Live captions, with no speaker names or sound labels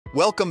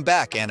Welcome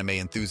back, anime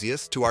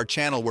enthusiasts, to our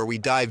channel where we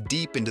dive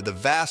deep into the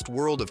vast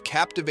world of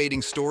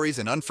captivating stories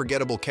and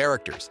unforgettable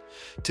characters.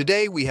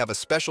 Today, we have a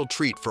special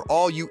treat for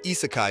all you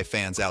isekai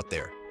fans out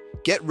there.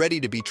 Get ready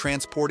to be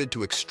transported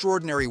to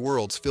extraordinary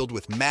worlds filled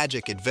with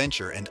magic,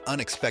 adventure, and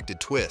unexpected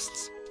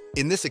twists.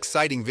 In this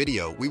exciting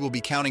video, we will be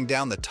counting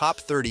down the top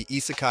 30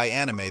 isekai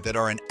anime that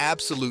are an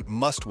absolute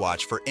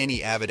must-watch for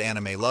any avid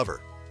anime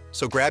lover.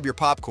 So grab your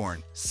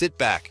popcorn, sit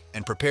back,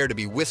 and prepare to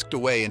be whisked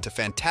away into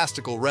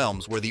fantastical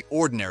realms where the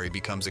ordinary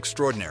becomes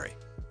extraordinary.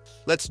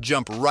 Let's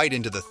jump right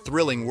into the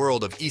thrilling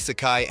world of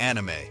isekai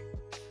anime.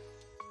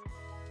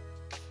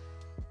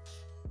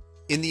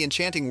 In the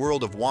enchanting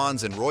world of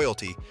wands and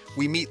royalty,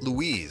 we meet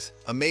Louise,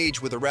 a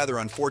mage with a rather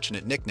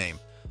unfortunate nickname,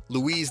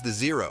 Louise the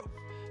Zero.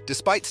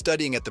 Despite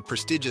studying at the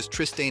prestigious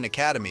Tristane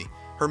Academy,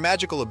 her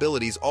magical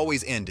abilities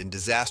always end in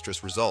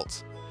disastrous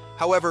results.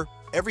 However,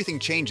 everything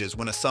changes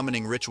when a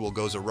summoning ritual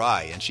goes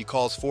awry and she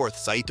calls forth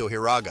Saito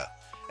Hiraga.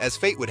 As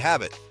fate would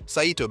have it,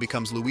 Saito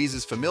becomes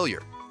Louise's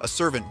familiar, a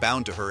servant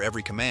bound to her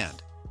every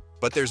command.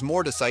 But there's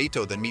more to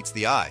Saito than meets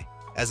the eye,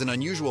 as an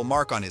unusual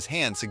mark on his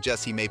hand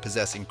suggests he may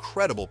possess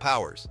incredible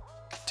powers.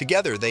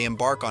 Together, they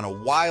embark on a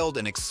wild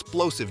and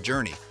explosive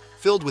journey,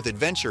 filled with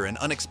adventure and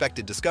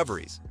unexpected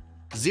discoveries.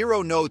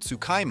 Zero no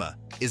Tsukaima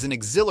is an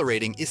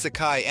exhilarating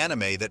isekai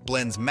anime that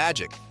blends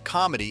magic,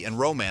 comedy, and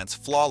romance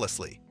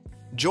flawlessly.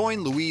 Join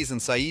Louise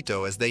and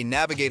Saito as they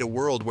navigate a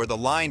world where the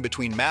line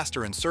between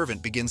master and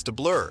servant begins to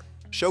blur,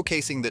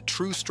 showcasing that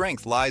true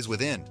strength lies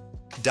within.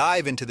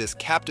 Dive into this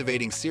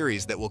captivating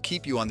series that will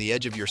keep you on the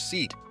edge of your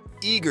seat,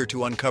 eager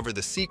to uncover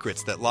the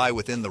secrets that lie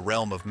within the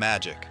realm of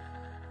magic.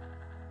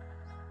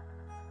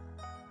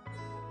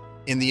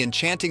 In the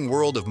enchanting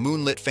world of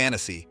moonlit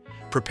fantasy,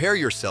 prepare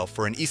yourself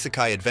for an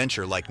isekai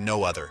adventure like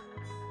no other.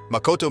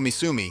 Makoto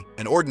Misumi,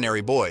 an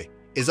ordinary boy,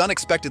 is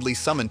unexpectedly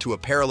summoned to a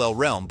parallel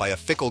realm by a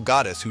fickle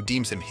goddess who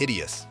deems him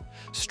hideous.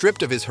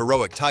 Stripped of his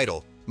heroic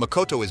title,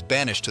 Makoto is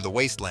banished to the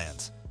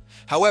wastelands.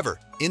 However,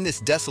 in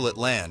this desolate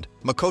land,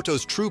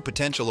 Makoto's true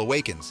potential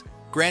awakens,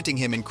 granting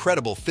him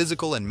incredible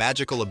physical and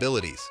magical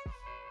abilities.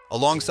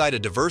 Alongside a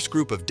diverse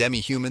group of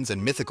demi-humans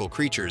and mythical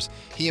creatures,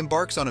 he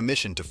embarks on a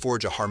mission to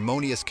forge a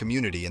harmonious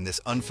community in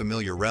this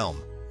unfamiliar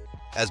realm.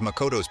 As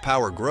Makoto's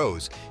power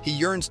grows, he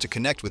yearns to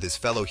connect with his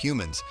fellow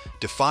humans,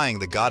 defying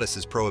the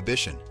goddess's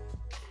prohibition.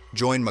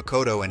 Join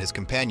Makoto and his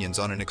companions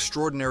on an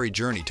extraordinary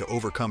journey to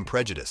overcome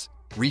prejudice,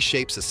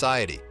 reshape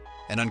society,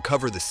 and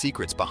uncover the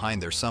secrets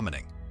behind their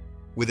summoning.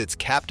 With its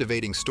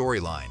captivating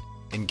storyline,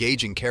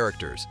 engaging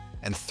characters,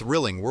 and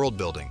thrilling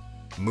world-building,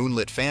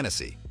 Moonlit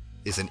Fantasy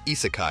is an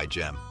isekai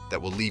gem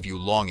that will leave you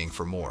longing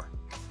for more.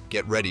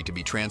 Get ready to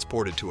be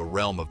transported to a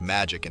realm of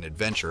magic and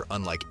adventure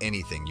unlike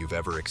anything you've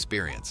ever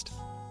experienced.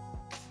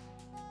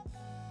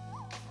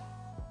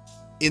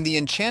 In the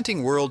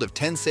enchanting world of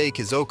Tensei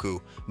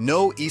Kizoku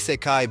no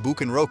Isekai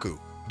Bukenroku,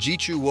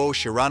 Jichu wo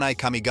Shiranai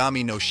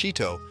Kamigami no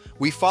Shito,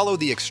 we follow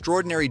the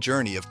extraordinary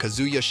journey of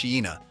Kazuya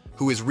Shiina,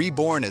 who is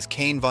reborn as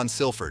Cain von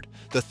Silford,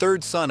 the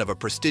third son of a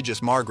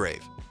prestigious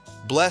Margrave.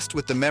 Blessed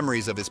with the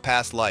memories of his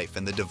past life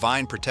and the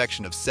divine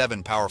protection of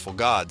 7 powerful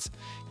gods,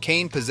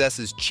 Cain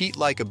possesses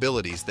cheat-like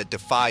abilities that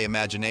defy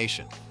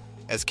imagination.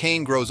 As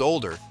Cain grows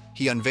older,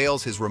 he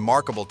unveils his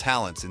remarkable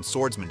talents in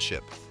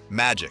swordsmanship,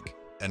 magic,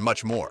 and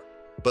much more.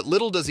 But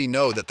little does he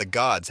know that the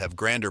gods have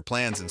grander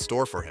plans in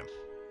store for him.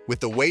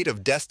 With the weight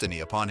of destiny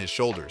upon his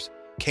shoulders,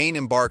 Cain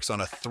embarks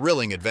on a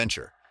thrilling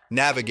adventure,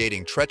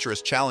 navigating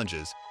treacherous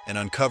challenges and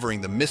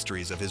uncovering the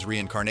mysteries of his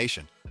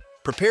reincarnation.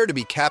 Prepare to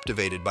be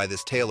captivated by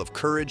this tale of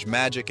courage,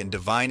 magic, and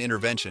divine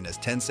intervention as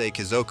Tensei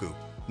Kizoku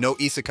no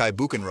Isekai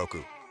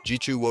Bukenroku,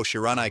 Jichu wo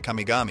Shiranai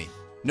Kamigami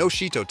no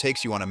Shito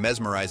takes you on a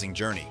mesmerizing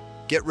journey.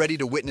 Get ready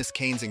to witness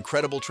Cain's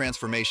incredible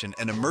transformation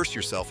and immerse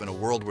yourself in a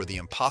world where the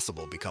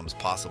impossible becomes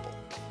possible.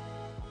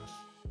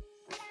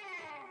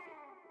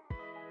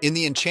 In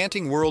the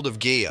enchanting world of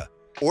Gaia,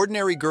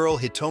 ordinary girl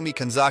Hitomi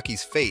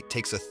Kanzaki's fate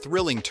takes a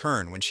thrilling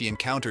turn when she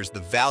encounters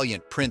the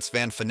valiant Prince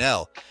Van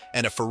Fanel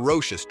and a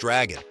ferocious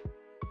dragon.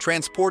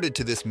 Transported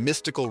to this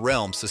mystical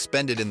realm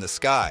suspended in the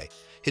sky,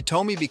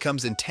 Hitomi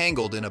becomes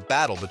entangled in a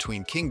battle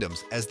between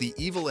kingdoms as the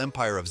evil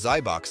empire of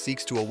Zybok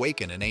seeks to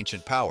awaken an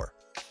ancient power.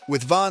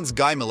 With Van's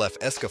Gaimalef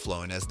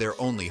Escaflowne as their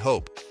only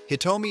hope,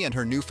 Hitomi and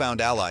her newfound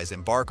allies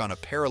embark on a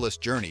perilous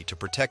journey to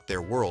protect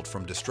their world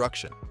from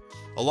destruction.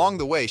 Along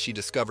the way, she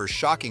discovers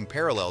shocking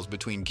parallels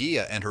between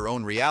Gaia and her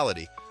own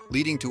reality,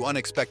 leading to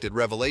unexpected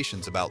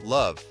revelations about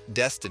love,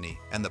 destiny,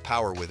 and the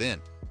power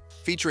within.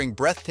 Featuring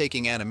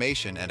breathtaking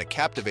animation and a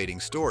captivating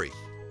story,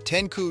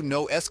 Tenku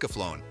no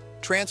Escaflowne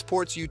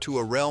transports you to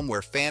a realm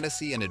where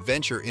fantasy and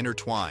adventure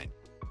intertwine.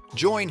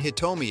 Join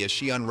Hitomi as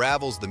she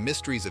unravels the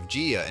mysteries of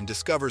Gaia and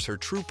discovers her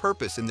true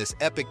purpose in this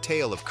epic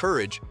tale of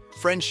courage,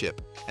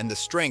 friendship, and the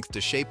strength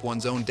to shape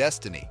one's own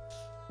destiny.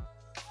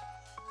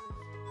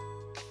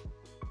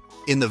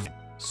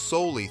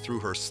 Solely through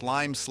her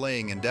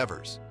slime-slaying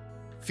endeavors.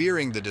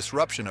 Fearing the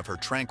disruption of her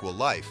tranquil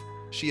life,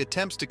 she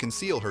attempts to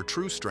conceal her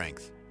true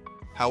strength.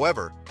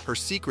 However, her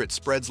secret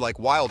spreads like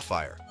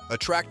wildfire,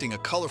 attracting a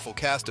colorful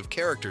cast of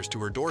characters to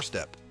her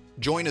doorstep.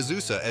 Join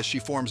Azusa as she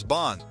forms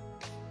bonds.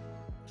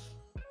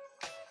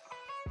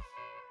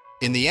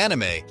 In the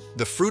anime,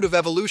 The Fruit of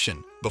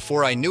Evolution,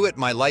 before I knew it,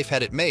 my life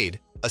had it made,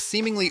 a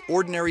seemingly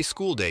ordinary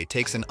school day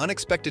takes an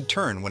unexpected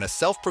turn when a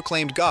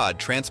self-proclaimed god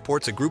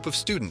transports a group of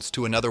students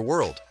to another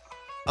world.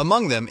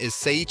 Among them is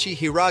Seiichi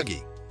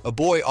Hiragi, a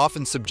boy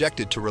often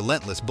subjected to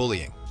relentless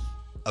bullying.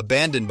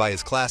 Abandoned by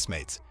his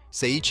classmates,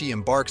 Seiichi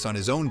embarks on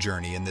his own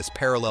journey in this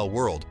parallel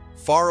world,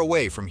 far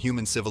away from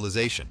human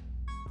civilization.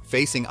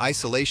 Facing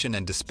isolation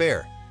and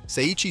despair,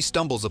 Seiichi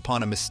stumbles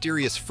upon a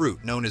mysterious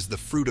fruit known as the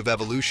Fruit of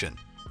Evolution.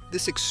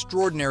 This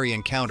extraordinary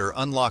encounter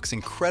unlocks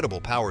incredible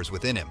powers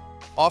within him,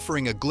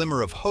 offering a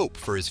glimmer of hope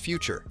for his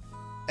future.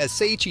 As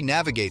Seiichi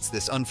navigates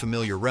this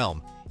unfamiliar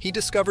realm, he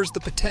discovers the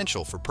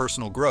potential for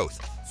personal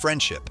growth,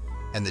 friendship,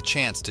 and the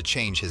chance to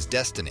change his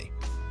destiny.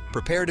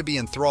 Prepare to be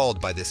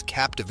enthralled by this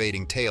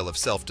captivating tale of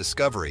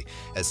self-discovery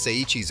as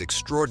Seiichi's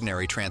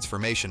extraordinary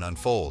transformation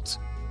unfolds.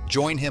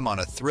 Join him on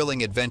a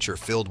thrilling adventure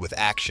filled with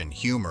action,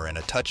 humor, and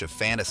a touch of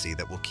fantasy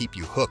that will keep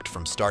you hooked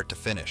from start to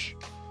finish.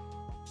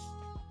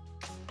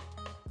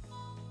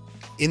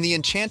 In the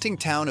enchanting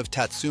town of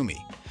Tatsumi,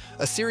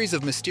 a series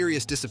of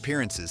mysterious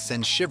disappearances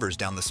sends shivers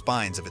down the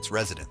spines of its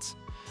residents.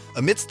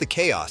 Amidst the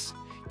chaos,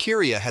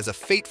 Kiria has a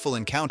fateful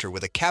encounter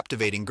with a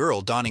captivating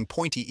girl donning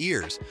pointy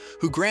ears,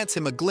 who grants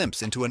him a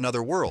glimpse into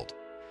another world.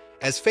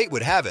 As fate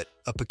would have it,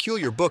 a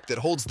peculiar book that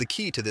holds the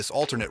key to this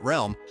alternate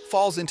realm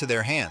falls into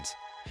their hands.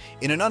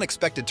 In an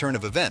unexpected turn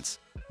of events,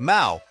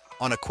 Mao,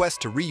 on a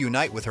quest to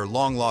reunite with her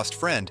long-lost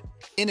friend,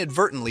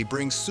 inadvertently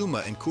brings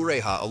Suma and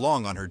Kureha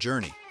along on her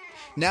journey.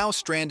 Now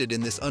stranded in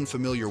this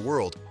unfamiliar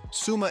world,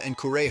 Suma and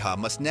Kureha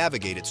must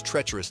navigate its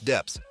treacherous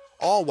depths,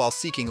 all while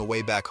seeking a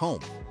way back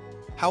home.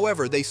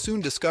 However, they soon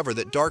discover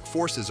that dark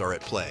forces are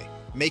at play,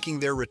 making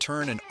their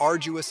return an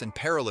arduous and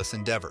perilous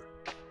endeavor.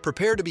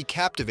 Prepare to be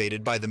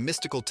captivated by the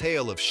mystical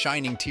tale of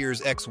Shining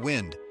Tears X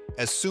Wind,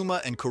 as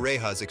Suma and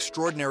Kureha's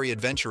extraordinary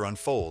adventure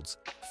unfolds,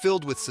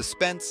 filled with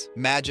suspense,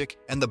 magic,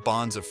 and the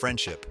bonds of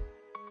friendship.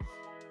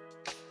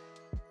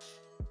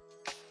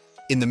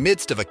 In the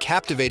midst of a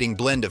captivating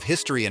blend of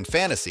history and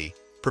fantasy,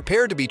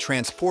 prepare to be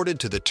transported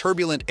to the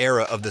turbulent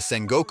era of the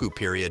Sengoku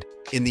period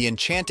in the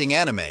enchanting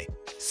anime,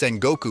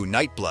 Sengoku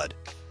Nightblood.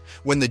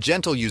 When the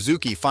gentle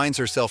Yuzuki finds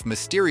herself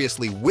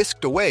mysteriously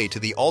whisked away to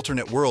the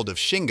alternate world of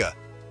Shinga,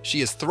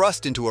 she is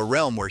thrust into a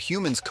realm where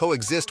humans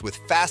coexist with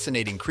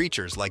fascinating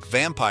creatures like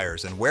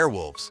vampires and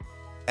werewolves.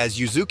 As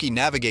Yuzuki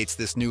navigates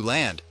this new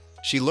land,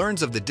 she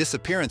learns of the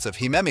disappearance of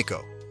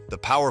Himemiko, the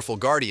powerful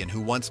guardian who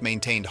once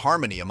maintained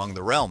harmony among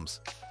the realms.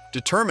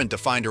 Determined to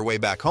find her way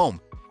back home,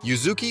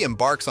 Yuzuki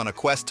embarks on a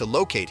quest to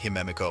locate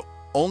Himemiko,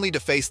 only to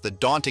face the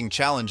daunting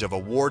challenge of a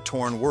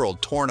war-torn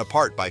world torn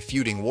apart by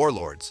feuding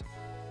warlords.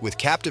 With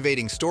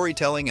captivating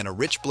storytelling and a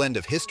rich blend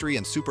of history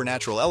and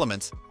supernatural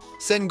elements,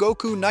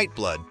 Sengoku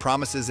Nightblood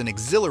promises an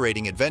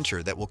exhilarating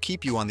adventure that will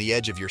keep you on the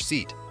edge of your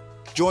seat.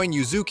 Join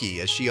Yuzuki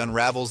as she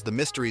unravels the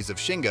mysteries of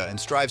Shinga and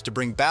strives to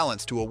bring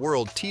balance to a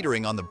world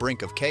teetering on the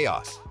brink of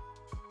chaos.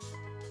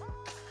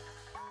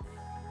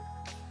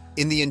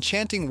 In the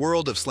enchanting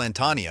world of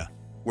Slantania,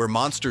 where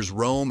monsters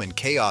roam and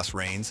chaos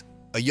reigns,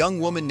 a young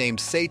woman named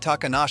Sei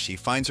Takanashi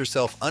finds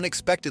herself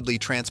unexpectedly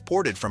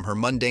transported from her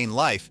mundane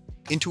life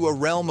into a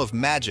realm of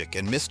magic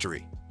and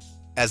mystery.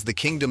 As the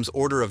kingdom's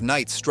Order of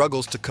Knights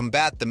struggles to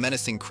combat the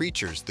menacing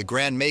creatures, the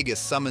Grand Magus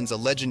summons a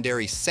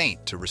legendary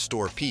saint to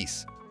restore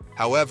peace.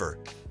 However,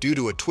 due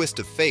to a twist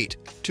of fate,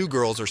 two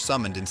girls are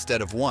summoned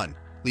instead of one,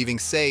 leaving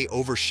Sei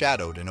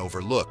overshadowed and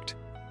overlooked.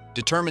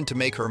 Determined to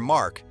make her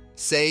mark,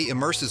 Sei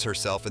immerses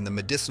herself in the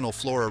Medicinal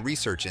Flora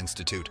Research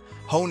Institute,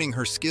 honing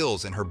her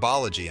skills in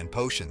herbology and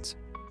potions.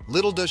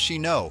 Little does she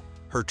know,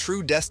 her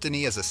true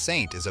destiny as a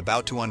saint is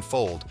about to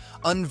unfold,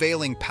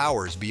 unveiling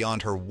powers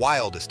beyond her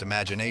wildest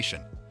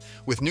imagination.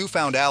 With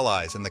newfound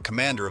allies and the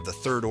commander of the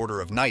Third Order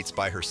of Knights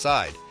by her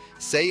side,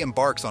 Sei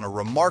embarks on a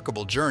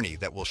remarkable journey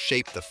that will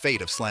shape the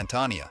fate of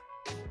Slantania.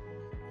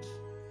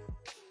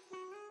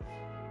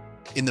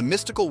 In the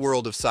mystical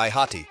world of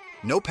Saihati,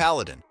 no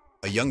paladin,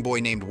 a young boy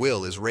named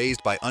Will is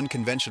raised by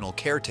unconventional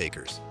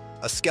caretakers,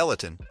 a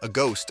skeleton, a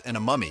ghost, and a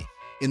mummy,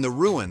 in the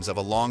ruins of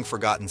a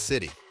long-forgotten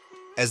city.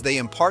 As they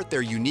impart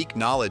their unique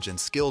knowledge and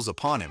skills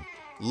upon him,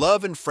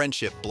 love and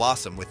friendship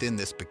blossom within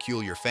this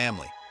peculiar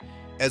family.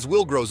 As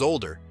Will grows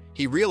older,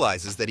 he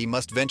realizes that he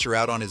must venture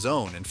out on his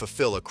own and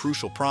fulfill a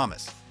crucial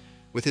promise.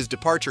 With his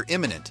departure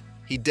imminent,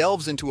 he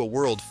delves into a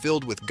world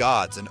filled with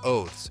gods and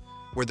oaths,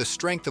 where the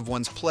strength of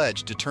one's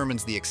pledge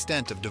determines the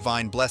extent of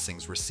divine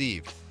blessings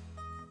received.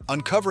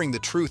 Uncovering the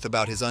truth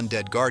about his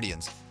undead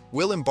guardians,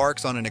 Will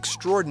embarks on an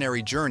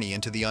extraordinary journey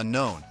into the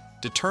unknown,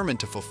 determined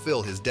to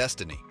fulfill his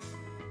destiny.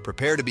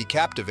 Prepare to be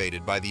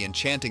captivated by the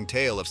enchanting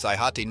tale of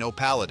Saihati no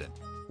Paladin,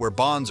 where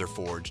bonds are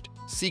forged,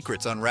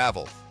 secrets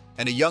unravel,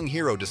 and a young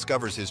hero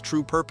discovers his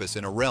true purpose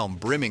in a realm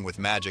brimming with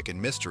magic and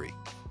mystery.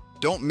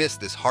 Don't miss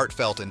this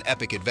heartfelt and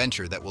epic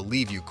adventure that will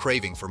leave you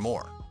craving for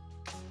more.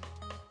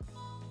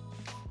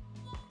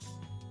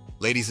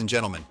 Ladies and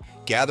gentlemen,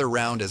 gather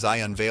round as I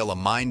unveil a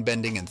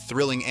mind-bending and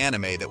thrilling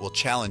anime that will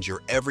challenge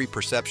your every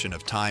perception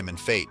of time and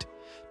fate.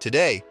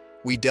 Today,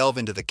 we delve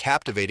into the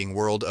captivating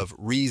world of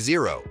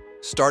ReZero,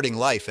 starting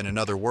life in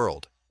another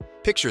world.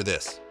 Picture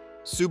this.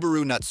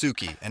 Subaru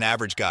Natsuki, an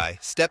average guy,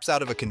 steps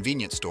out of a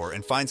convenience store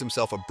and finds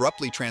himself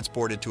abruptly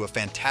transported to a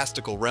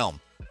fantastical realm.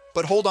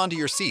 But hold on to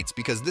your seats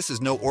because this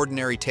is no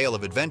ordinary tale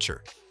of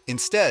adventure.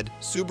 Instead,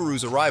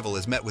 Subaru's arrival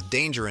is met with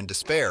danger and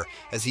despair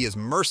as he is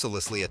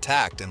mercilessly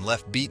attacked and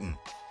left beaten.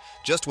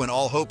 Just when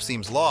all hope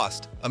seems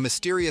lost, a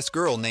mysterious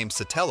girl named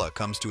Satella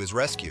comes to his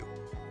rescue.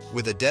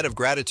 With a debt of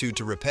gratitude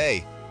to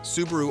repay,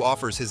 Subaru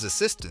offers his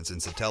assistance in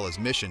Satella's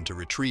mission to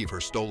retrieve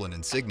her stolen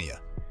insignia.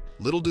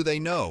 Little do they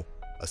know,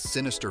 a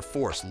sinister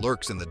force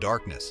lurks in the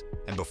darkness,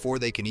 and before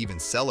they can even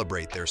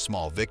celebrate their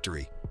small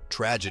victory,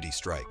 tragedy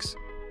strikes.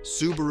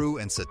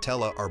 Subaru and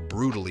Satella are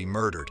brutally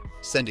murdered,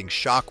 sending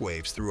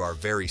shockwaves through our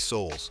very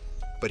souls.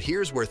 But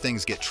here's where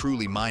things get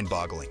truly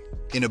mind-boggling.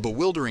 In a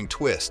bewildering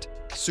twist,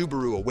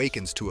 Subaru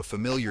awakens to a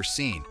familiar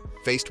scene,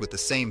 faced with the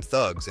same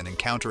thugs and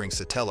encountering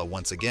Satella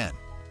once again.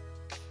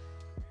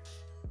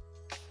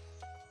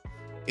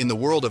 In the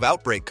world of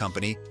Outbreak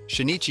Company,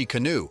 Shinichi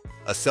Kanu,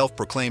 a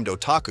self-proclaimed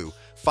otaku,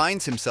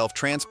 finds himself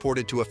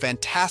transported to a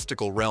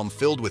fantastical realm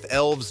filled with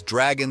elves,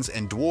 dragons,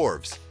 and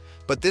dwarves.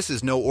 But this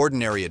is no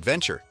ordinary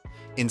adventure.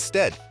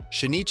 Instead,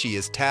 Shinichi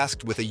is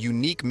tasked with a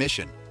unique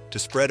mission to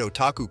spread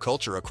otaku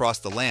culture across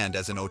the land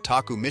as an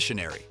otaku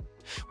missionary.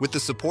 With the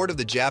support of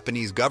the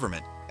Japanese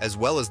government, as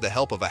well as the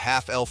help of a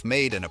half-elf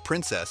maid and a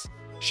princess,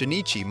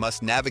 Shinichi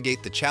must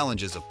navigate the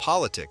challenges of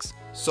politics,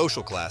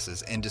 social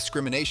classes, and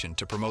discrimination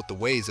to promote the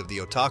ways of the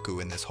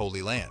otaku in this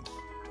holy land.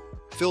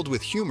 Filled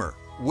with humor,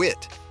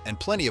 wit, and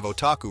plenty of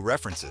otaku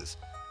references,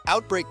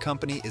 Outbreak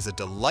Company is a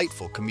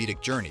delightful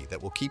comedic journey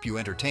that will keep you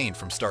entertained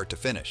from start to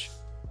finish.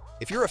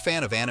 If you're a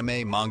fan of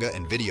anime, manga,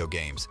 and video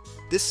games,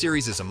 this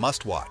series is a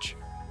must-watch.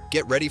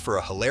 Get ready for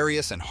a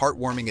hilarious and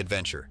heartwarming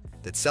adventure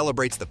that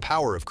celebrates the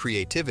power of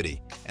creativity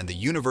and the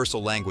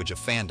universal language of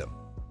fandom.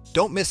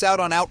 Don't miss out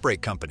on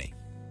Outbreak Company.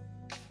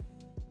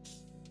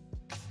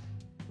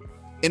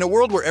 In a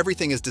world where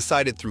everything is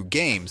decided through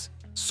games,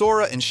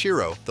 Sora and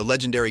Shiro, the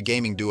legendary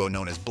gaming duo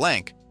known as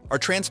Blank, are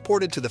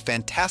transported to the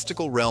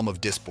fantastical realm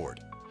of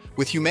Disboard.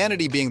 With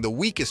humanity being the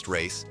weakest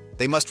race,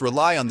 they must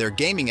rely on their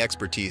gaming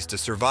expertise to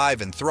survive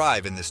and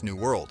thrive in this new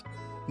world.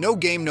 No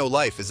Game No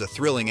Life is a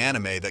thrilling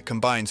anime that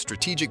combines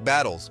strategic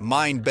battles,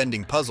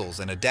 mind-bending puzzles,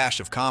 and a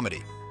dash of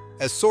comedy.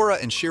 As Sora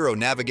and Shiro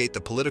navigate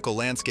the political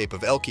landscape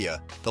of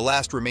Elkia, the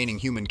last remaining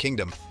human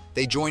kingdom,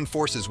 they join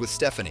forces with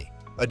Stephanie,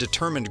 a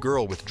determined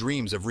girl with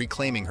dreams of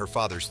reclaiming her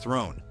father's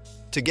throne.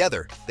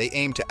 Together, they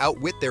aim to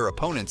outwit their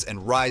opponents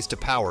and rise to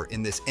power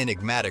in this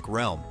enigmatic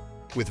realm.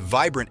 With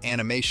vibrant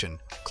animation,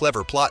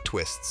 clever plot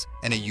twists,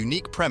 and a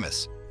unique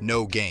premise,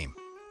 no game.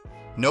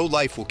 No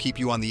Life will keep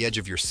you on the edge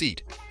of your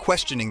seat,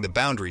 questioning the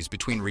boundaries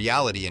between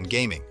reality and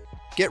gaming.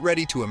 Get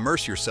ready to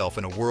immerse yourself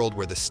in a world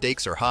where the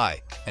stakes are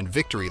high and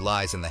victory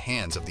lies in the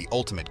hands of the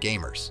ultimate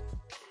gamers.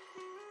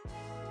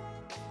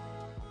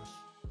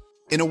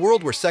 In a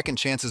world where second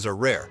chances are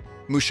rare,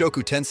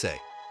 Mushoku Tensei,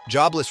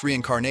 Jobless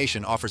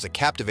Reincarnation offers a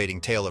captivating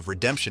tale of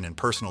redemption and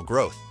personal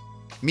growth.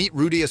 Meet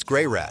Rudeus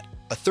Greyrat,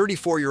 a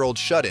 34-year-old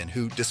shut-in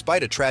who,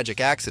 despite a tragic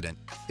accident,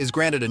 is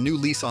granted a new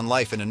lease on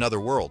life in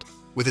another world.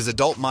 With his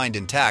adult mind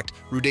intact,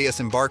 Rudeus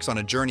embarks on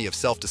a journey of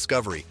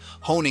self-discovery,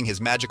 honing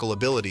his magical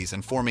abilities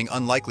and forming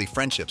unlikely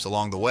friendships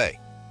along the way.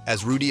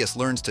 As Rudeus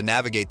learns to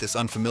navigate this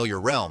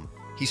unfamiliar realm,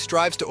 he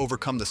strives to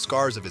overcome the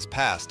scars of his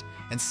past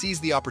and seize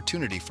the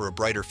opportunity for a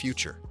brighter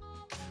future.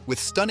 With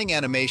stunning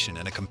animation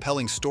and a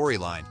compelling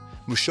storyline,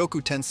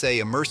 Mushoku Tensei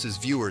immerses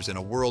viewers in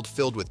a world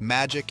filled with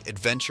magic,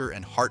 adventure,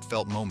 and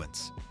heartfelt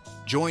moments.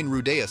 Join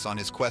Rudeus on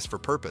his quest for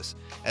purpose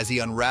as he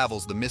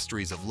unravels the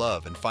mysteries of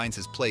love and finds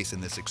his place in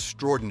this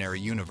extraordinary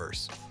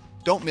universe.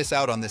 Don't miss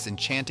out on this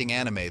enchanting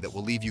anime that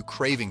will leave you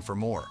craving for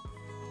more.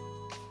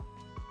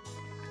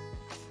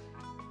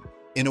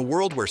 In a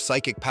world where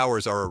psychic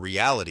powers are a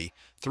reality,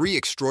 three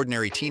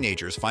extraordinary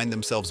teenagers find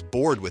themselves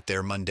bored with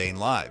their mundane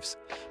lives.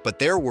 But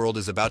their world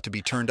is about to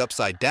be turned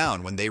upside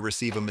down when they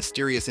receive a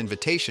mysterious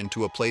invitation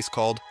to a place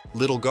called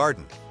Little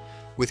Garden.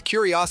 With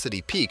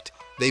curiosity piqued,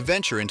 they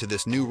venture into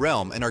this new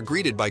realm and are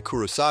greeted by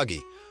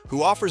Kurosagi,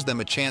 who offers them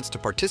a chance to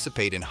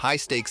participate in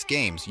high-stakes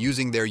games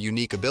using their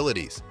unique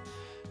abilities.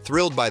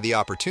 Thrilled by the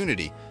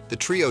opportunity, the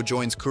trio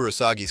joins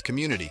Kurosagi's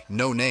community,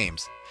 No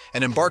Names,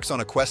 and embarks on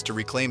a quest to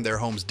reclaim their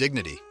home's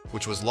dignity,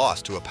 which was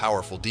lost to a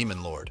powerful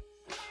demon lord.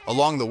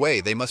 Along the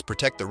way, they must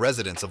protect the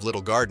residents of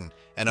Little Garden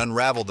and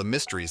unravel the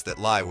mysteries that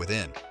lie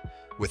within.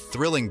 With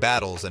thrilling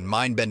battles and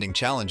mind-bending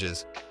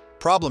challenges,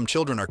 Problem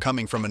Children Are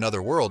Coming From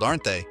Another World,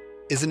 Aren't They?,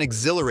 is an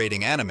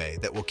exhilarating anime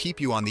that will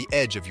keep you on the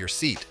edge of your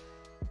seat.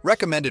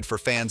 Recommended for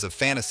fans of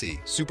fantasy,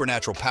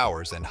 supernatural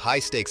powers, and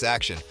high-stakes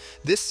action,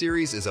 this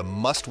series is a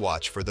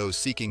must-watch for those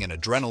seeking an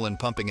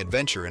adrenaline-pumping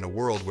adventure in a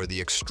world where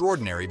the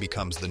extraordinary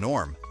becomes the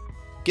norm.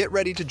 Get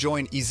ready to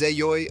join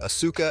Izayoi,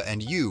 Asuka,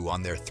 and Yu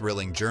on their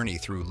thrilling journey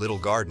through Little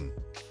Garden.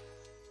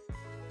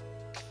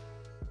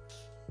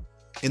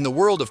 In the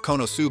world of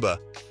Konosuba,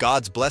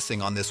 God's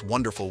blessing on this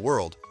wonderful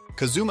world,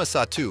 Kazuma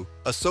Satu,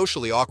 a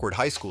socially awkward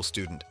high school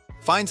student,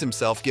 finds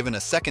himself given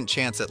a second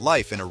chance at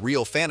life in a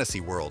real fantasy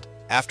world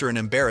after an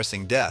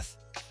embarrassing death.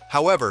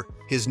 However,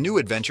 his new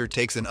adventure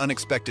takes an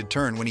unexpected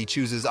turn when he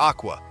chooses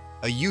Aqua,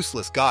 a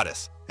useless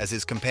goddess, as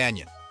his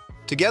companion.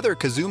 Together,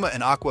 Kazuma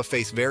and Aqua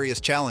face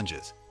various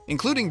challenges,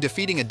 including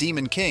defeating a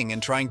demon king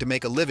and trying to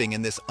make a living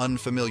in this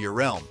unfamiliar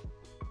realm.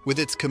 With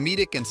its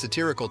comedic and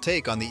satirical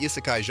take on the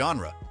isekai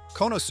genre,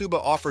 Konosuba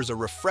offers a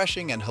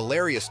refreshing and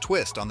hilarious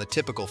twist on the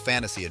typical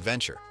fantasy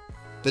adventure.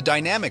 The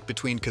dynamic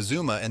between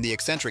Kazuma and the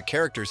eccentric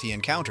characters he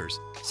encounters,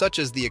 such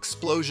as the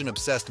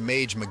explosion-obsessed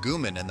mage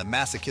Megumin and the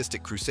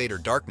masochistic crusader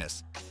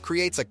Darkness,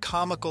 creates a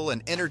comical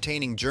and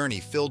entertaining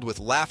journey filled with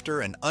laughter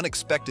and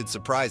unexpected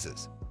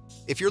surprises.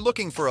 If you're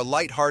looking for a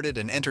light-hearted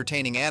and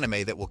entertaining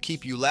anime that will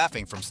keep you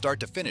laughing from start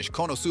to finish,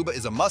 Konosuba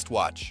is a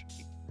must-watch.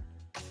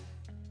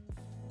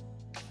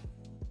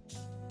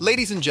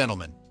 Ladies and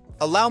gentlemen,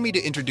 allow me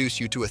to introduce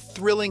you to a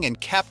thrilling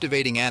and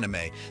captivating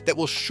anime that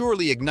will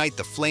surely ignite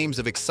the flames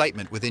of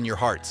excitement within your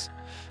hearts.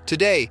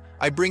 Today,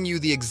 I bring you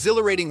the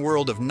exhilarating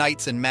world of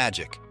knights and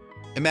magic.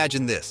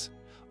 Imagine this,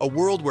 a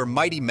world where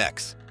mighty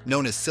mechs,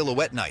 known as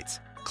silhouette knights,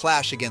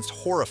 clash against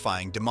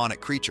horrifying demonic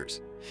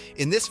creatures.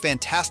 In this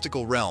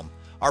fantastical realm,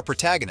 our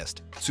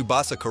protagonist,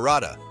 Tsubasa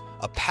Kurata,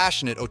 a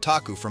passionate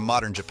otaku from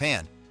modern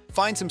Japan,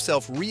 finds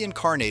himself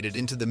reincarnated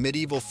into the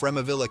medieval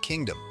Fremavilla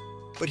kingdom.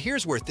 But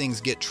here's where things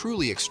get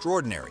truly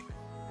extraordinary.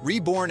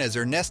 Reborn as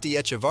Ernesti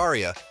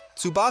Echevarria,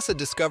 Tsubasa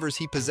discovers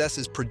he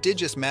possesses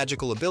prodigious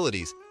magical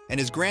abilities and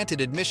is granted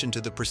admission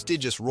to the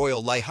prestigious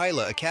Royal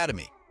Lahaila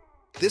Academy.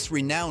 This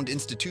renowned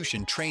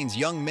institution trains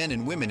young men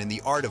and women in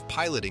the art of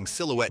piloting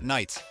silhouette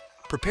knights,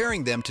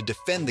 preparing them to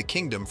defend the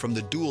kingdom from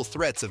the dual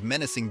threats of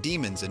menacing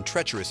demons and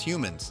treacherous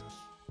humans.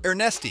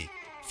 Ernesti,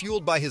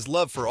 fueled by his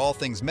love for all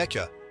things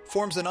mecha,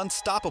 forms an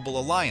unstoppable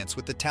alliance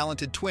with the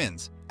talented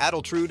twins,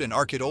 Adultrude and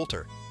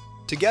Arkidolter.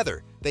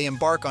 Together, they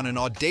embark on an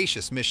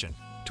audacious mission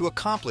to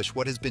accomplish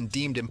what has been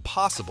deemed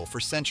impossible for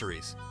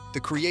centuries, the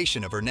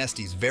creation of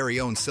Ernesti's very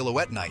own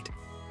silhouette knight.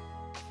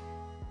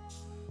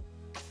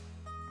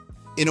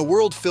 In a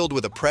world filled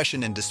with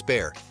oppression and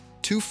despair,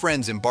 two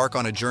friends embark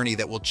on a journey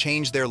that will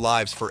change their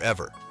lives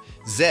forever.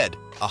 Zed,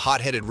 a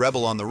hot-headed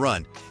rebel on the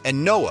run,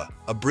 and Noah,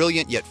 a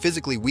brilliant yet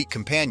physically weak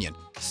companion,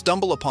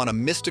 stumble upon a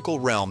mystical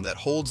realm that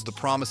holds the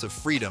promise of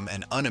freedom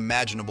and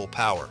unimaginable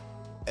power.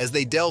 As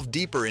they delve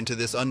deeper into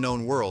this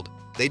unknown world,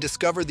 they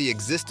discover the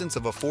existence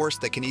of a force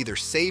that can either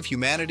save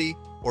humanity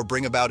or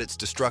bring about its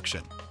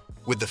destruction.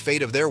 With the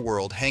fate of their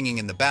world hanging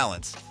in the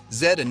balance,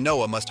 Zed and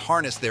Noah must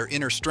harness their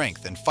inner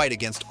strength and fight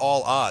against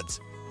all odds.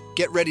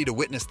 Get ready to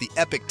witness the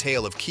epic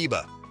tale of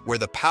Kiba, where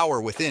the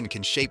power within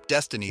can shape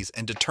destinies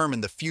and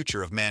determine the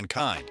future of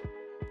mankind.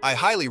 I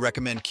highly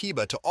recommend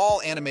Kiba to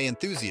all anime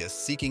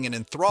enthusiasts seeking an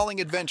enthralling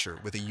adventure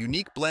with a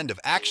unique blend of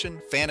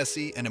action,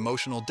 fantasy, and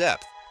emotional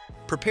depth.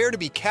 Prepare to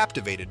be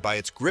captivated by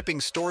its gripping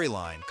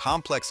storyline,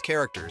 complex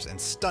characters, and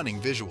stunning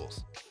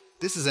visuals.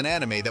 This is an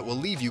anime that will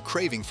leave you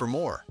craving for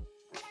more.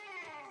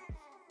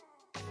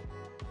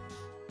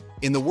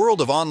 In the world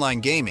of online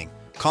gaming,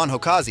 Kon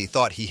Hokazi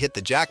thought he hit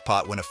the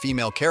jackpot when a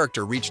female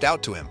character reached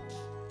out to him.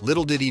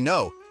 Little did he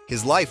know,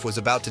 his life was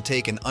about to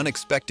take an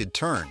unexpected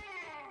turn.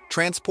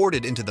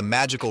 Transported into the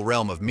magical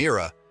realm of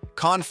Mira,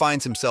 Kon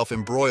finds himself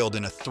embroiled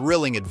in a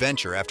thrilling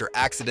adventure after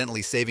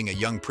accidentally saving a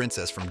young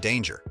princess from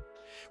danger.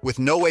 With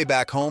no way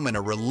back home and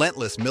a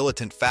relentless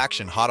militant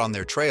faction hot on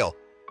their trail,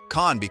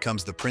 Kon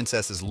becomes the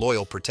princess's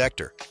loyal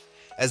protector.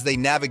 As they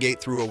navigate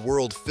through a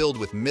world filled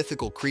with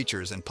mythical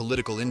creatures and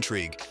political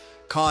intrigue,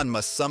 Kon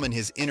must summon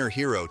his inner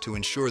hero to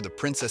ensure the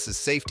princess's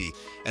safety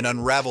and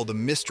unravel the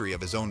mystery of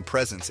his own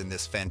presence in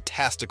this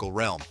fantastical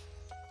realm.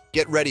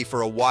 Get ready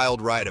for a wild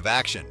ride of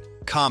action,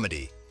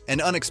 comedy,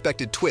 and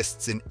unexpected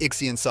twists in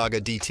Ixion Saga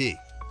DT.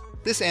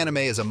 This anime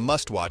is a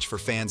must-watch for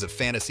fans of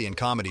fantasy and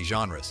comedy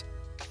genres.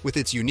 With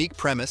its unique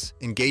premise,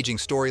 engaging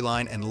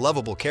storyline, and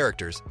lovable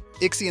characters,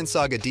 Ixion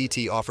Saga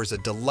DT offers a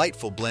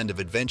delightful blend of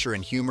adventure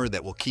and humor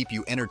that will keep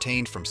you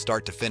entertained from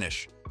start to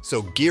finish.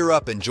 So gear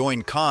up and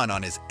join Kon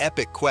on his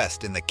epic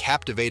quest in the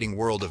captivating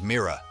world of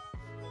Mira.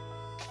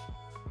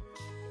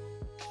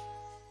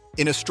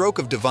 In a stroke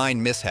of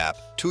divine mishap,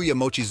 Tuya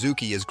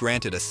Mochizuki is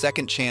granted a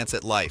second chance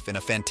at life in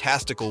a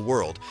fantastical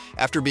world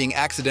after being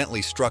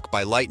accidentally struck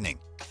by lightning.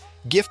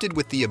 Gifted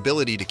with the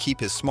ability to keep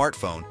his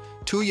smartphone,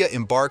 Tuya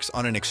embarks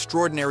on an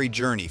extraordinary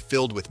journey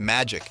filled with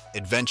magic,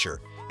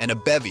 adventure, and a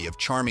bevy of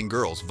charming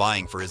girls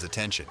vying for his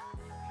attention.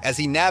 As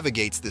he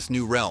navigates this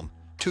new realm,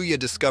 Tuya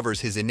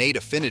discovers his innate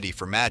affinity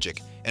for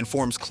magic and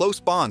forms close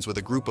bonds with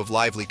a group of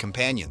lively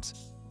companions.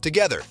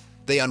 Together,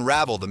 they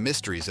unravel the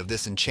mysteries of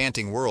this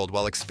enchanting world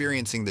while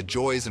experiencing the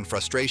joys and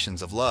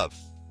frustrations of love.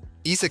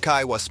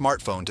 Isekai wa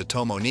Smartphone to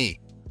Tomo ni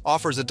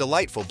offers a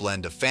delightful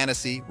blend of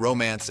fantasy,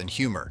 romance, and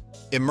humor,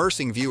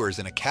 immersing viewers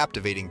in a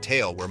captivating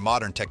tale where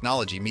modern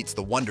technology meets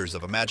the wonders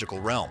of a magical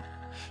realm.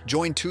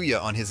 Join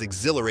Tuya on his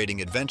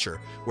exhilarating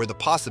adventure, where the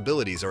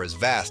possibilities are as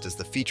vast as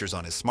the features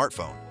on his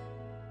smartphone.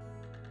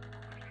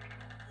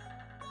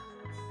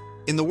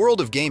 In the world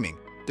of gaming,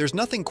 there's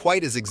nothing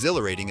quite as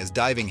exhilarating as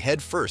diving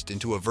headfirst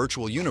into a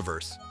virtual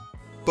universe.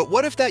 But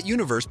what if that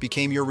universe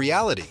became your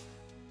reality?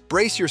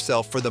 Brace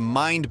yourself for the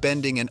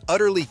mind-bending and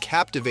utterly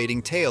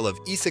captivating tale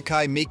of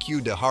Isekai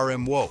Meikyu de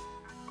Harem wo.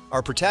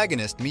 Our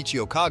protagonist,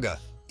 Michio Kaga,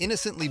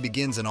 innocently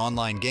begins an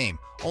online game,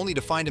 only to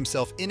find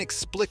himself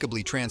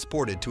inexplicably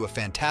transported to a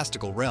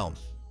fantastical realm.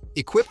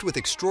 Equipped with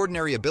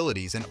extraordinary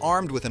abilities and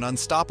armed with an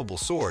unstoppable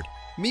sword,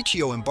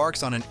 Michio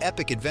embarks on an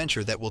epic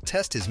adventure that will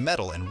test his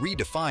mettle and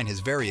redefine his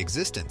very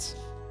existence.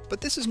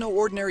 But this is no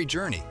ordinary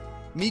journey.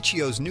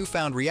 Michio's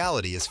newfound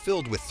reality is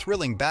filled with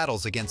thrilling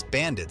battles against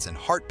bandits and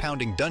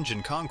heart-pounding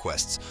dungeon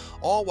conquests,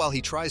 all while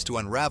he tries to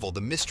unravel the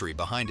mystery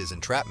behind his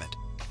entrapment.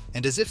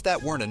 And as if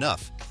that weren't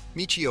enough,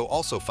 Michio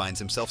also finds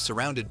himself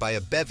surrounded by a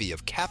bevy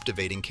of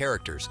captivating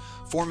characters,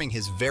 forming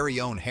his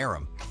very own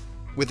harem.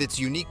 With its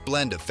unique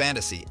blend of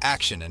fantasy,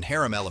 action, and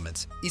harem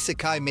elements,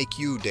 Isekai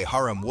Meikyu de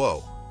Harem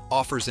wo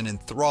offers an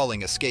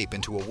enthralling escape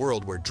into a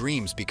world where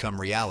dreams become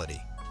reality.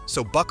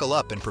 So buckle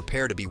up and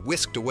prepare to be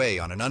whisked away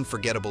on an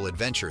unforgettable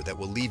adventure that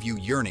will leave you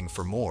yearning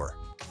for more.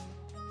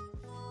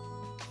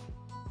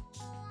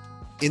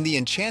 In the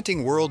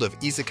enchanting world of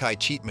Isekai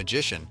Cheat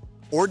Magician,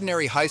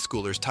 ordinary high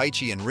schoolers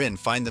Taichi and Rin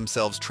find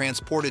themselves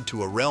transported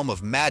to a realm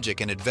of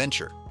magic and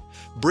adventure.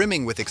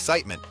 Brimming with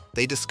excitement,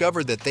 they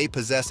discover that they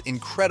possess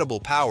incredible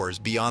powers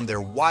beyond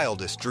their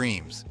wildest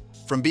dreams.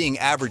 From being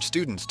average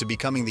students to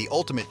becoming the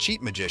ultimate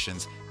cheat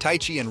magicians,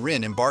 Taichi and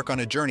Rin embark on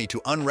a journey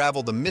to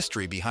unravel the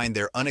mystery behind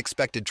their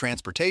unexpected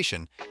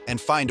transportation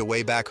and find a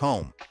way back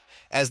home.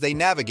 As they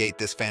navigate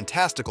this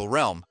fantastical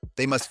realm,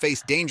 they must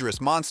face dangerous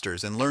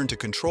monsters and learn to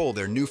control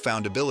their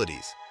newfound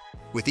abilities.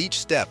 With each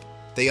step,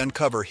 they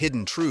uncover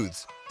hidden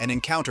truths and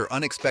encounter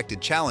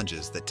unexpected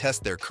challenges that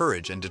test their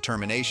courage and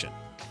determination.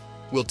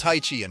 Will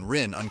Taichi and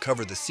Rin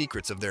uncover the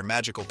secrets of their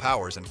magical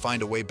powers and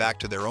find a way back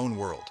to their own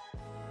world?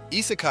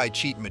 Isekai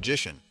Cheat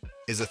Magician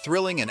is a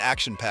thrilling and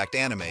action-packed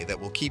anime that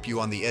will keep you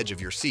on the edge of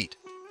your seat.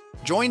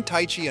 Join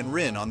Taichi and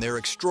Rin on their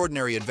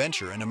extraordinary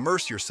adventure and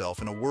immerse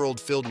yourself in a world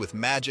filled with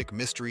magic,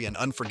 mystery, and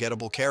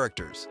unforgettable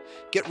characters.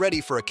 Get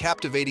ready for a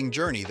captivating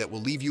journey that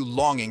will leave you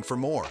longing for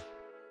more.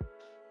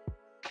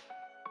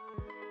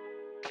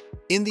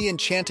 In the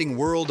enchanting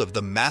world of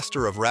the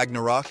Master of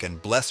Ragnarok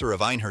and Blesser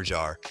of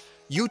Einherjar,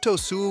 Yuto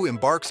Suu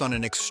embarks on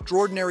an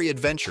extraordinary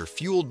adventure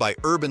fueled by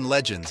urban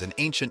legends and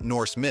ancient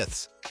Norse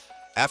myths.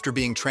 After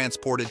being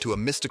transported to a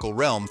mystical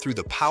realm through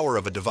the power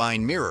of a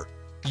divine mirror,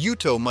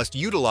 Yuto must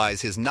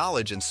utilize his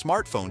knowledge and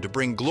smartphone to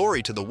bring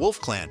glory to the Wolf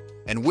Clan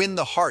and win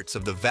the hearts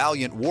of the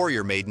valiant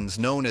warrior maidens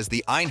known as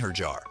the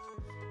Einherjar.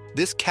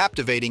 This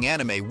captivating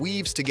anime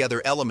weaves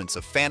together elements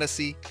of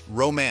fantasy,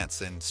 romance,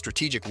 and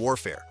strategic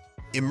warfare,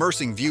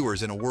 immersing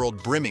viewers in a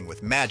world brimming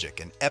with magic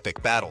and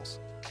epic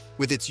battles.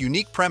 With its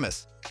unique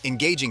premise,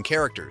 engaging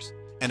characters,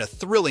 and a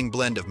thrilling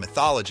blend of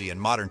mythology and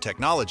modern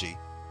technology,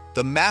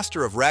 The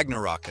Master of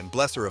Ragnarok and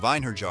Blesser of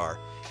Einherjar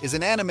is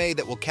an anime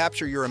that will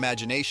capture your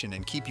imagination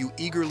and keep you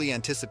eagerly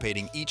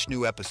anticipating each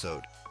new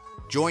episode.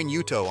 Join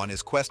Yuto on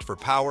his quest for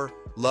power,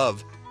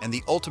 love, and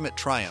the ultimate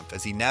triumph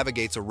as he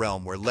navigates a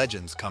realm where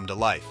legends come to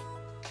life.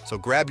 So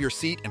grab your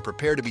seat and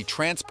prepare to be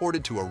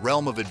transported to a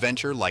realm of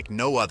adventure like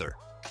no other.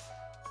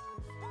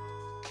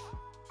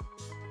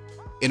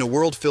 In a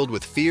world filled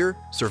with fear,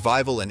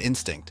 survival, and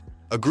instinct,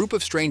 a group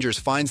of strangers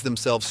finds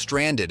themselves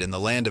stranded in the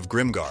land of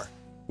Grimgar.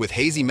 With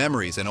hazy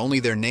memories and only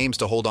their names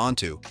to hold on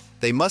to,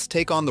 they must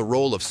take on the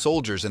role of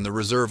soldiers in the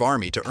reserve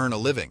army to earn a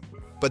living.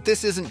 But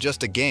this isn't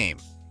just a game,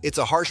 it's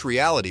a harsh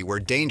reality where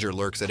danger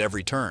lurks at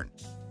every turn.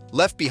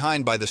 Left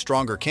behind by the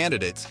stronger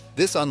candidates,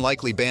 this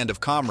unlikely band of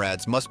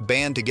comrades must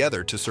band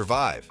together to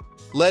survive.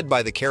 Led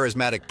by the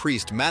charismatic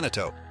priest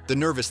Minato, the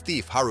nervous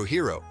thief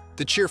Haruhiro,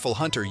 the cheerful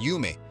hunter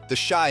Yume, the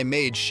shy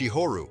mage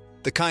Shihoru,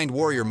 the kind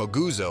warrior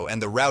Moguzo,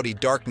 and the rowdy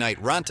dark knight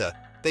Ranta,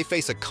 they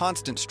face a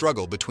constant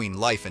struggle between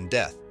life and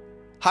death.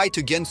 Hai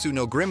to Gensu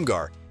no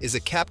Grimgar is a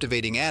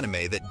captivating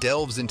anime that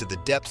delves into the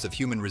depths of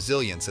human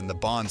resilience and the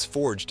bonds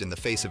forged in the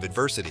face of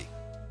adversity.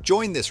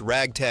 Join this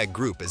ragtag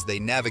group as they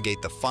navigate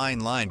the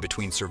fine line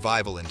between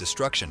survival and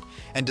destruction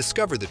and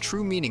discover the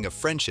true meaning of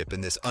friendship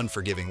in this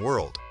unforgiving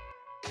world.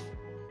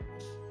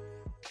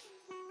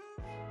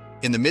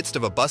 In the midst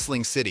of a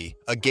bustling city,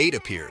 a gate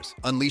appears,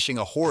 unleashing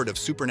a horde of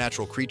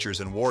supernatural creatures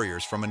and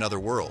warriors from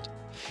another world.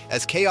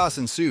 As chaos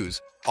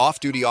ensues,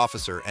 off-duty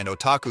officer and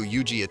otaku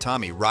Yuji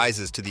Itami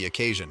rises to the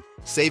occasion,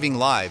 saving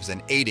lives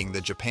and aiding the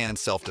Japan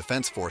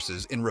Self-Defense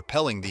Forces in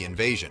repelling the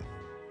invasion.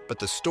 But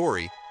the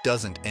story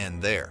doesn't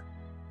end there.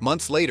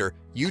 Months later,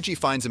 Yuji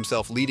finds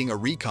himself leading a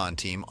recon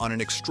team on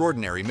an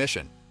extraordinary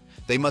mission.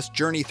 They must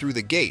journey through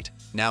the Gate,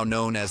 now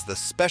known as the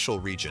Special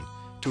Region,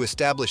 to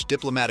establish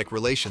diplomatic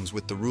relations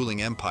with the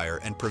ruling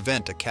empire and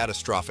prevent a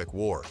catastrophic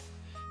war.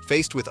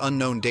 Faced with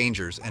unknown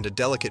dangers and a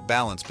delicate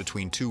balance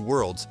between two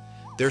worlds,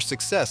 their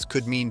success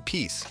could mean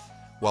peace,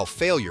 while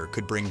failure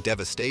could bring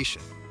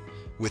devastation.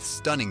 With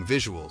stunning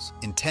visuals,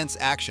 intense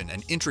action,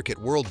 and intricate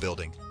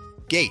world-building,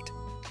 Gate,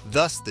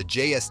 thus the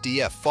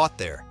JSDF Fought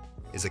There,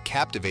 is a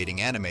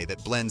captivating anime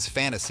that blends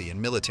fantasy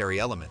and military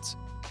elements.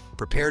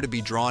 Prepare to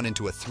be drawn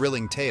into a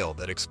thrilling tale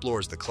that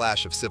explores the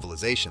clash of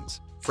civilizations,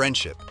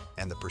 friendship,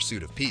 and the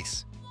pursuit of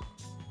peace.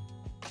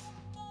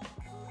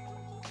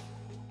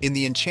 In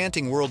the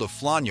enchanting world of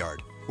Flonyard,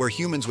 where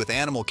humans with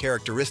animal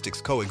characteristics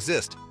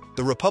coexist,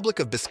 the Republic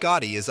of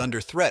Biscotti is under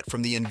threat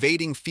from the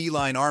invading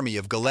feline army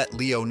of Galette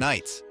Leo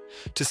Knights.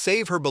 To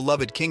save her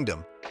beloved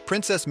kingdom,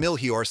 Princess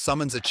Milhior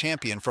summons a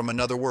champion from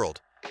another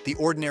world, the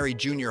ordinary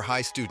junior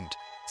high student,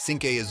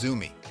 Sinkei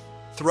Izumi.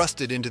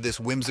 Thrusted into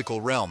this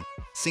whimsical realm,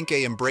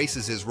 Sinkei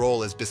embraces his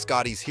role as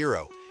Biscotti's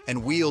hero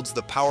and wields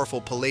the powerful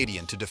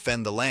Palladian to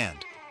defend the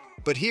land.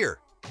 But here,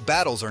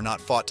 battles are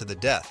not fought to the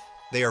death.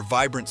 They are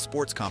vibrant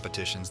sports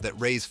competitions that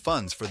raise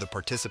funds for the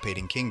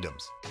participating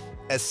kingdoms.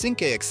 As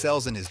Sinkei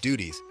excels in his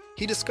duties,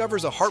 he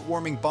discovers a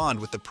heartwarming bond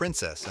with the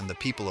princess and the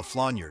people of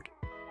Flonyard.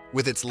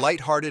 With its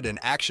lighthearted and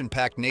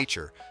action-packed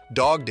nature,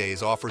 Dog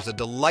Days offers a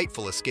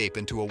delightful escape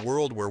into a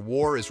world where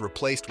war is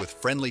replaced with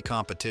friendly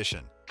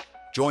competition.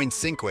 Join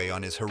Sinkei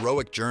on his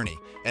heroic journey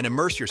and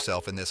immerse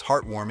yourself in this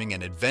heartwarming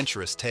and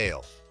adventurous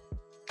tale.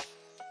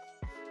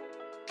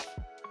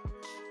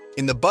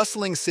 In the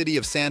bustling city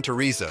of Santa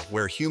Teresa,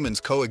 where humans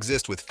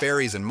coexist with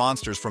fairies and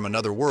monsters from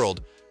another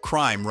world,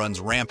 crime runs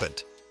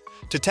rampant.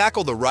 To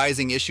tackle the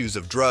rising issues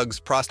of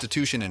drugs,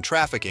 prostitution, and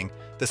trafficking,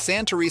 the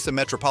Santa Teresa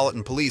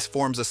Metropolitan Police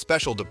forms a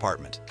special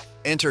department.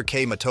 Enter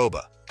Kei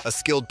Matoba, a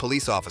skilled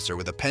police officer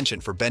with a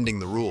penchant for bending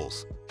the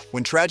rules.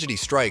 When tragedy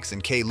strikes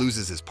and Kei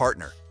loses his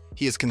partner,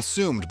 he is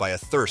consumed by a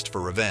thirst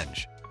for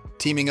revenge.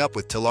 Teaming up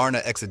with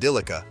Tilarna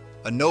Exidilica,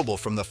 a noble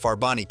from the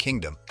Farbani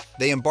kingdom,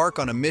 they embark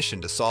on a mission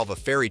to solve a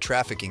fairy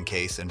trafficking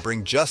case and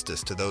bring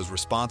justice to those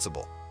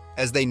responsible.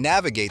 As they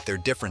navigate their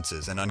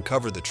differences and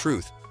uncover the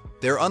truth,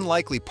 their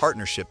unlikely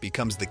partnership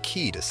becomes the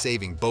key to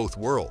saving both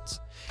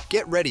worlds.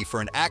 Get ready for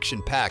an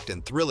action-packed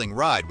and thrilling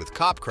ride with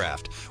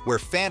Copcraft, where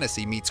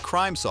fantasy meets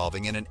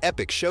crime-solving in an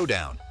epic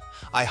showdown.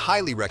 I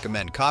highly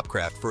recommend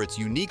Copcraft for its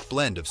unique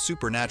blend of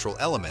supernatural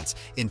elements,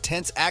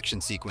 intense action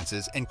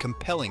sequences, and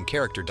compelling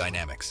character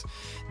dynamics.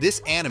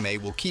 This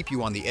anime will keep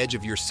you on the edge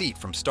of your seat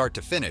from start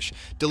to finish,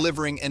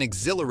 delivering an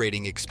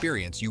exhilarating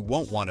experience you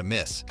won't want to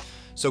miss.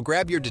 So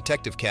grab your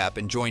detective cap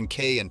and join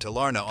Kei and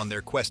Tilarna on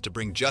their quest to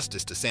bring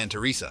justice to Santa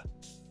Teresa.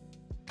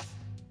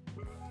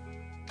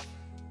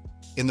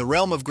 In the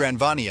realm of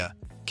Granvania,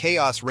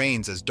 chaos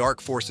reigns as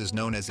dark forces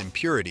known as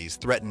impurities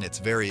threaten its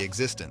very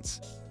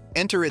existence.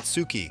 Enter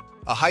Itsuki,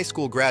 a high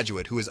school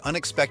graduate who is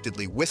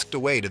unexpectedly whisked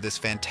away to this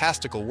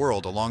fantastical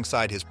world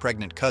alongside his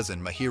pregnant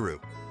cousin,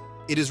 Mahiru.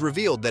 It is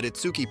revealed that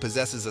Itsuki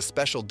possesses a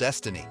special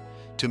destiny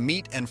to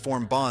meet and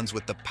form bonds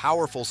with the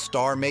powerful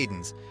star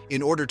maidens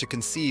in order to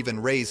conceive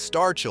and raise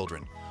star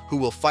children who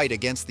will fight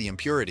against the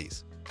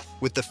impurities.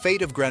 With the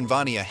fate of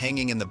Granvania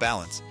hanging in the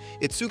balance,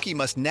 Itsuki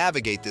must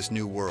navigate this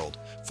new world,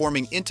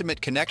 forming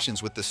intimate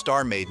connections with the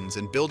star maidens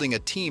and building a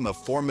team of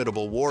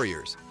formidable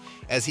warriors.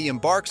 As he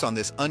embarks on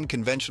this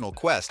unconventional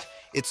quest,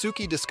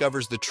 Itsuki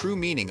discovers the true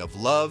meaning of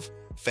love,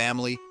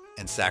 family,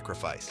 and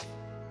sacrifice.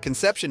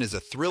 Conception is a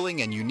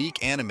thrilling and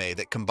unique anime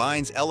that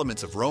combines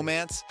elements of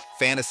romance,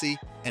 fantasy,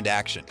 and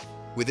action.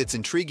 With its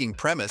intriguing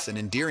premise and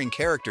endearing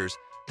characters,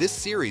 this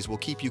series will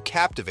keep you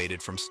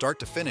captivated from start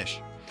to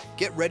finish.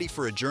 Get ready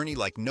for a journey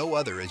like no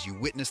other as you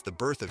witness the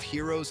birth of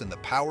heroes and the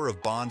power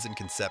of bonds in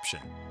conception.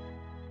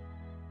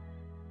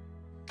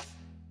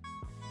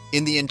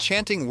 In the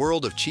enchanting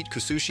world of Cheat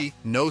Kusushi,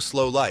 No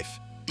Slow Life,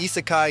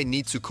 Isekai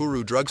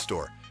Nitsukuru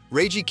Drugstore,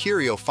 Reiji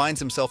Kiryu finds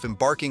himself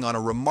embarking on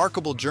a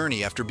remarkable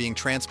journey after being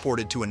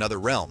transported to another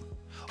realm.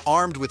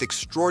 Armed with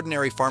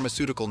extraordinary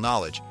pharmaceutical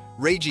knowledge,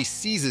 Reiji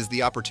seizes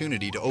the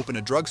opportunity to open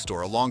a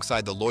drugstore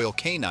alongside the loyal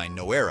canine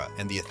Noera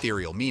and the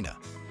ethereal Mina.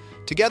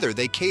 Together,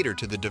 they cater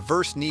to the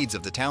diverse needs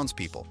of the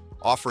townspeople,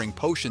 offering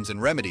potions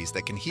and remedies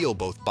that can heal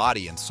both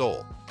body and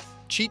soul.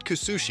 Cheat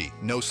Kusushi,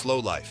 No Slow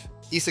Life.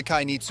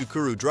 Isekai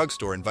Nitsukuru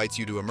Drugstore invites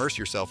you to immerse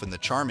yourself in the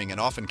charming and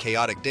often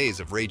chaotic days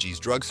of Reiji's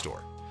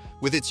drugstore.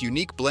 With its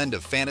unique blend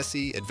of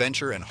fantasy,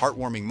 adventure, and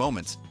heartwarming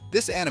moments,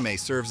 this anime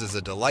serves as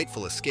a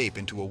delightful escape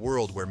into a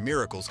world where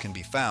miracles can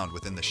be found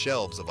within the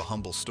shelves of a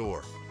humble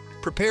store.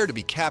 Prepare to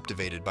be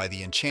captivated by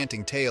the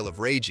enchanting tale of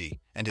Reiji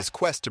and his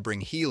quest to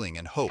bring healing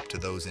and hope to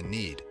those in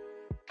need.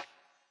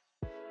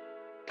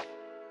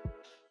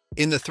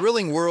 In the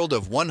thrilling world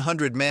of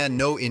 100-Man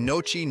no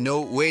Inochi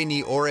no Ue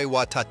ni Ore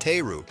wa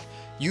Tateru,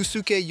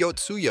 Yusuke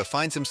Yotsuya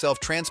finds himself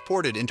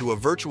transported into a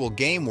virtual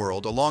game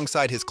world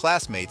alongside his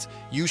classmates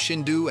Yu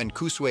Shindu and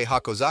Kusue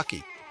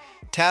Hakozaki.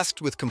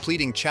 Tasked with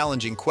completing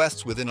challenging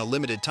quests within a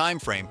limited time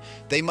frame,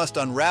 they must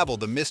unravel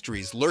the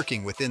mysteries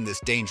lurking within this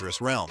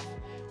dangerous realm.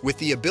 With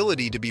the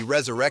ability to be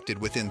resurrected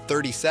within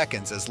 30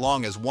 seconds as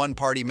long as one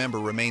party member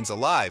remains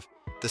alive,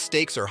 the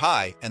stakes are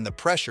high and the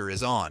pressure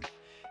is on.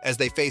 As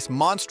they face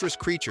monstrous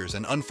creatures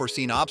and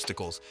unforeseen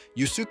obstacles,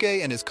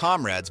 Yusuke and his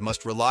comrades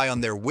must rely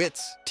on their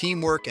wits,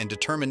 teamwork, and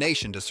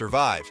determination to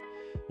survive.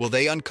 Will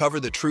they uncover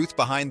the truth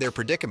behind their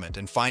predicament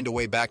and find a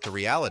way back to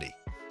reality?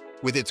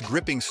 With its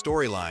gripping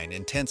storyline,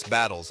 intense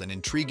battles, and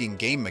intriguing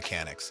game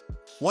mechanics,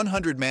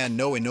 100-Man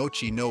no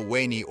Inochi no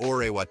Ue ni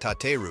Ore wa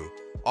Tateru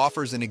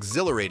offers an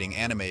exhilarating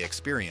anime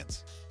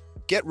experience.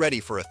 Get ready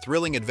for a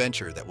thrilling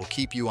adventure that will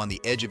keep you on the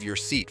edge of your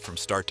seat from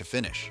start to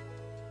finish.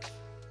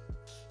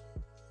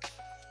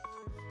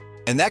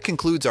 And that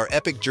concludes our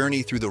epic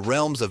journey through the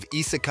realms of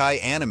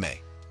isekai anime.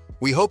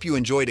 We hope you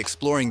enjoyed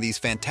exploring these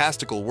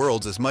fantastical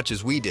worlds as much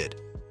as we did.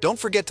 Don't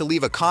forget to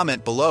leave a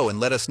comment below and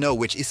let us know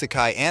which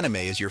isekai anime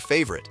is your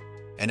favorite.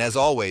 And as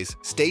always,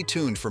 stay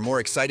tuned for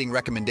more exciting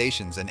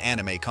recommendations and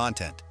anime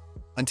content.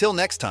 Until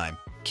next time,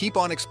 keep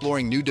on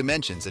exploring new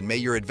dimensions and may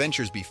your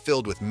adventures be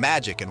filled with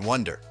magic and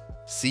wonder.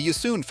 See you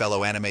soon,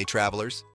 fellow anime travelers.